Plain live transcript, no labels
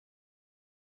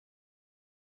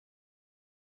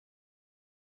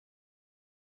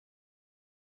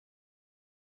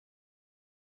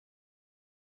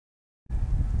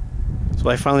So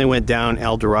I finally went down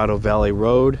Eldorado Valley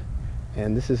Road,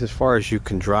 and this is as far as you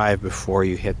can drive before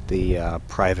you hit the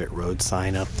private road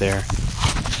sign up there.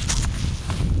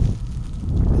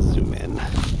 Zoom in,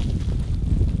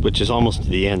 which is almost to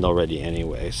the end already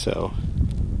anyway, so.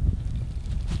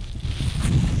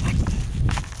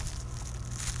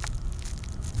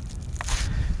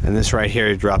 And this right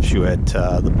here drops you at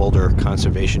the Boulder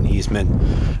Conservation Easement,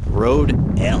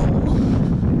 Road L.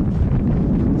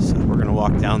 So we're gonna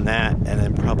walk down that and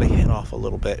then probably head off a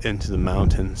little bit into the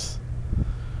mountains.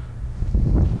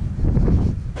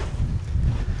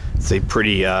 It's a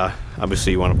pretty,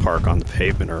 obviously you want to park on the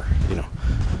pavement or, you know,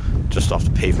 just off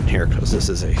the pavement here, because this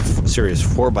is a serious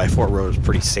 4x4 road. It's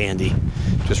pretty sandy.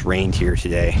 Just rained here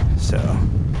today, so.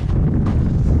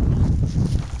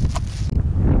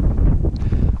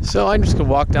 So I'm just gonna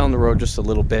walk down the road just a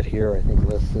little bit here. I think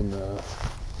less than,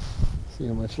 see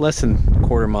how much, less than a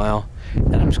quarter mile.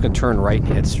 And I'm just gonna turn right and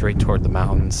head straight toward the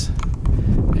mountains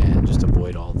and just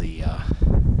avoid all the,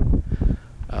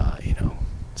 you know,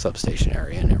 substation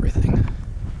area and everything.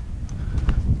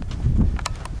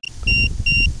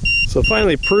 So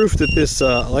finally, proof that this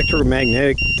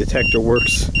electromagnetic detector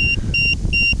works,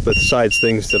 besides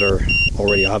things that are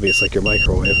already obvious, like your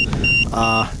microwave.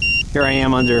 Here I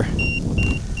am under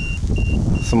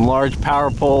some large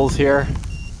power poles here,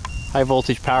 high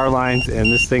voltage power lines,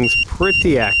 and this thing's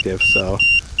pretty active, so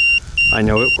I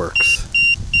know it works.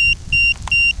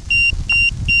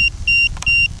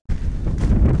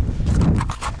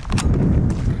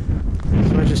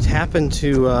 So I just happened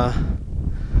to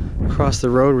cross the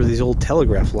road where these old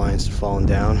telegraph lines have fallen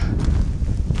down.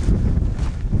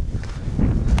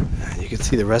 And you can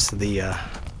see the rest of the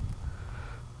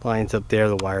lines up there.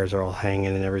 The wires are all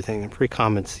hanging and everything. They're pretty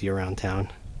common to see around town.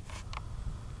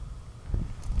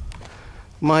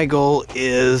 My goal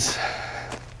is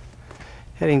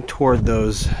heading toward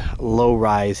those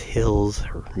low-rise hills,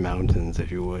 or mountains if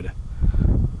you would,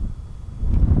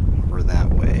 over that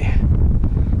way.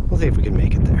 We'll see if we can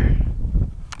make it there.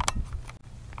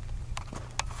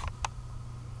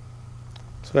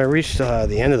 So I reached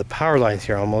the end of the power lines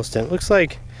here almost, and it looks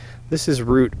like this is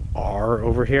Route R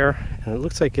over here, and it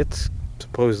looks like it's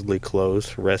supposedly closed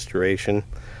for restoration.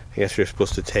 I guess you're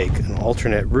supposed to take an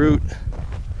alternate route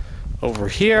over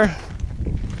here,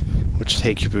 which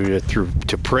takes you through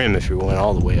to Prim if you went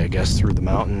all the way, I guess, through the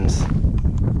mountains.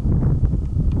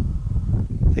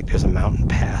 I think there's a mountain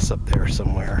pass up there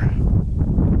somewhere.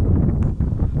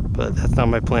 But that's not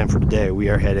my plan for today. We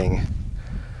are heading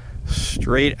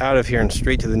straight out of here and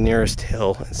straight to the nearest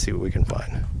hill and see what we can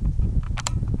find.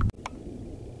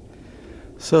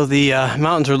 So the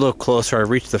mountains are a little closer. I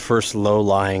reached the first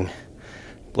low-lying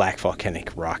black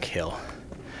volcanic rock hill.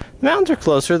 The mountains are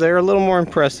closer. They're a little more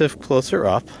impressive closer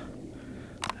up.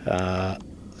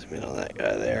 Zoom in on that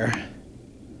guy there.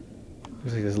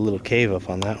 Looks like there's a little cave up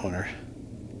on that one, or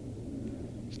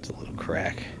just a little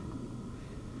crack.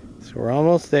 So we're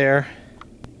almost there.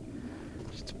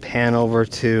 Just to pan over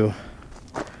to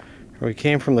where we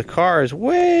came from. The car is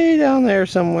way down there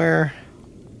somewhere.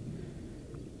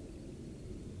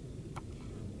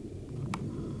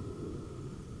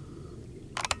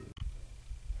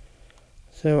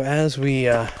 So as we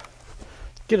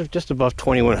get just above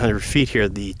 2,100 feet here,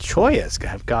 the Chollas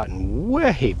have gotten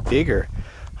way bigger.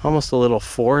 Almost a little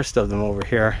forest of them over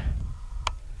here.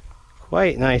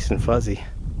 Quite nice and fuzzy.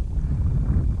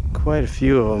 Quite a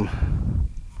few of them.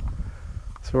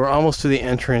 So we're almost to the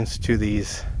entrance to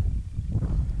these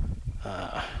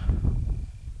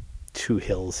two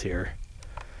hills here.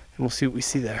 And we'll see what we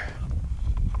see there.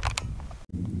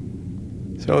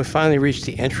 So we finally reached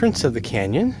the entrance of the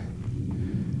canyon.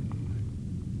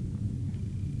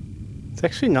 It's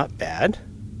actually not bad.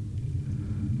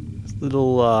 This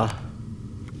little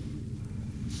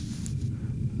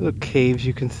caves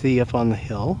you can see up on the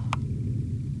hill.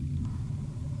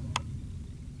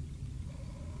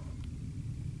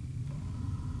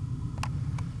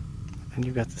 And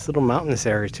you've got this little mountainous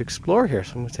area to explore here,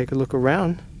 so I'm going to take a look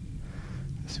around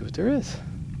and see what there is.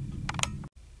 I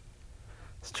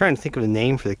was trying to think of a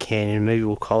name for the canyon. Maybe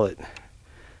we'll call it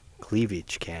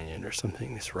Cleavage Canyon or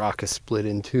something. This rock is split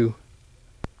in two.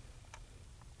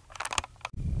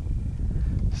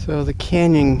 So the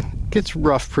canyon gets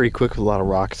rough pretty quick with a lot of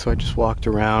rocks, so I just walked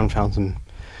around, found some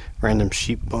random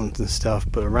sheep bones and stuff,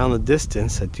 but around the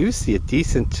distance I do see a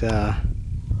decent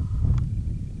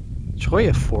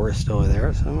Cholla forest over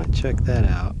there, so I might check that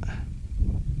out.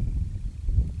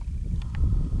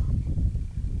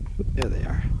 There they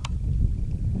are.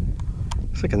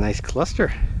 Looks like a nice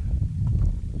cluster.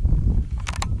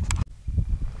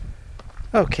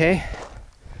 Okay,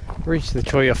 reached the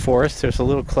Cholla forest. There's a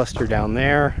little cluster down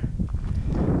there.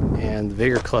 And the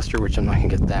bigger cluster, which I'm not going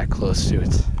to get that close to,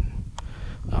 it's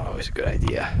not always a good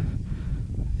idea,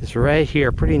 is right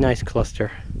here. Pretty nice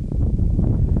cluster.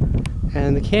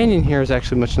 And the canyon here is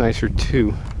actually much nicer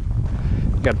too.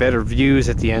 Got better views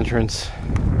at the entrance.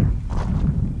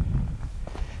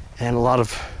 And a lot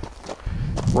of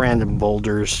random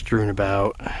boulders strewn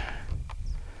about.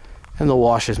 And the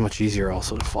wash is much easier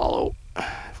also to follow.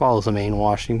 It follows the main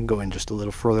wash. You can go in just a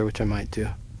little further, which I might do.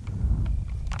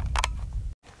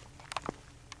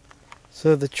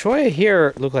 So the cholla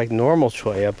here look like normal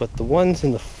cholla, but the ones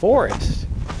in the forest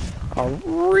are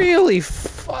really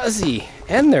fuzzy.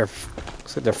 And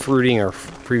looks like they're fruiting or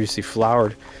previously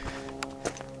flowered.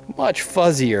 Much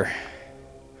fuzzier.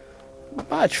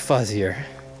 Much fuzzier.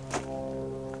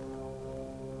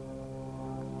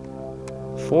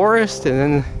 Forest and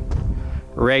then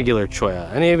regular cholla.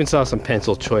 And I even saw some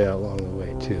pencil cholla along the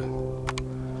way too.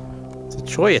 It's a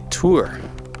cholla tour.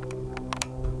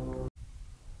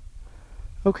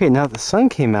 Okay, now that the sun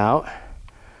came out,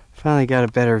 finally got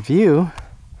a better view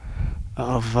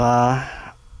of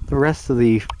the rest of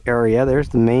the area. There's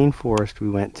the main forest we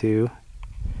went to.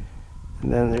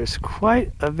 And then there's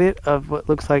quite a bit of what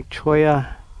looks like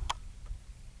cholla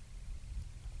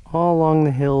all along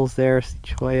the hills. There's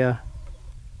cholla.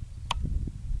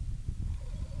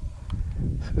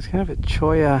 So it's kind of a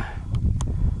cholla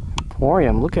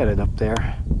emporium. Look at it up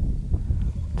there.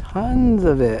 Tons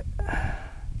of it.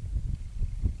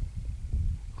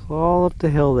 All up the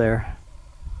hill there.